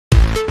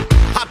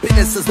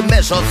happiness is the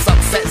measure of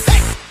success.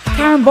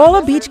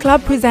 Carambola Beach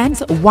Club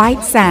presents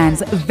White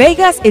Sands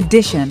Vegas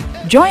Edition.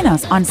 Join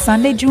us on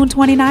Sunday, June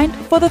 29th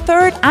for the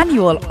 3rd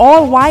annual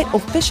all-white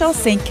official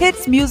St.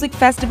 Kitts Music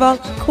Festival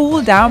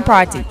Cool Down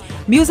Party.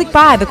 Music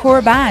by the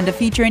core band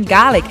featuring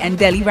Garlic and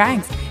Deli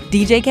Ranks,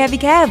 DJ Kevy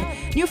Kev,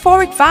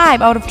 Euphoric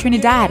 5 out of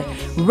Trinidad,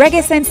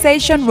 reggae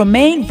sensation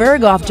Romain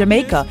Virgo of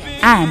Jamaica,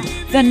 and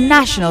the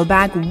National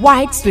Bag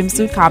White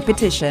Swimsuit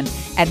Competition.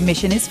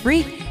 Admission is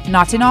free.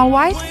 Not in all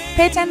white?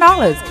 Pay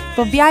 $10.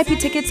 For VIP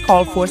tickets,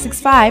 call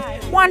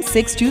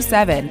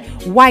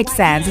 465-1627. White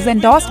Sands is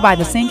endorsed by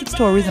the St. Kitts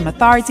Tourism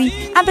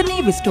Authority and the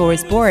Nevis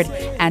Tourist Board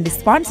and is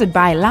sponsored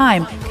by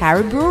Lime,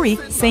 Carib Brewery,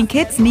 St.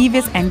 Kitts,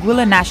 Nevis,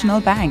 Anguilla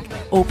National Bank,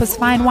 Opus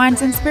Fine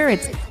Wines and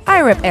Spirits,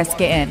 IREP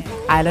SKN,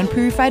 Island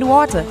Purified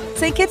Water,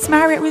 St. Kitts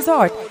Marriott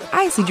Resort,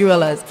 Icy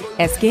Jewelers,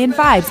 SKN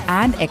Vibes,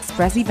 and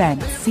Express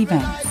Events.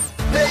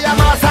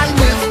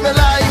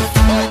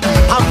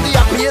 I'm the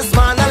happiest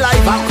man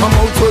alive. I come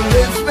out to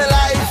live my life.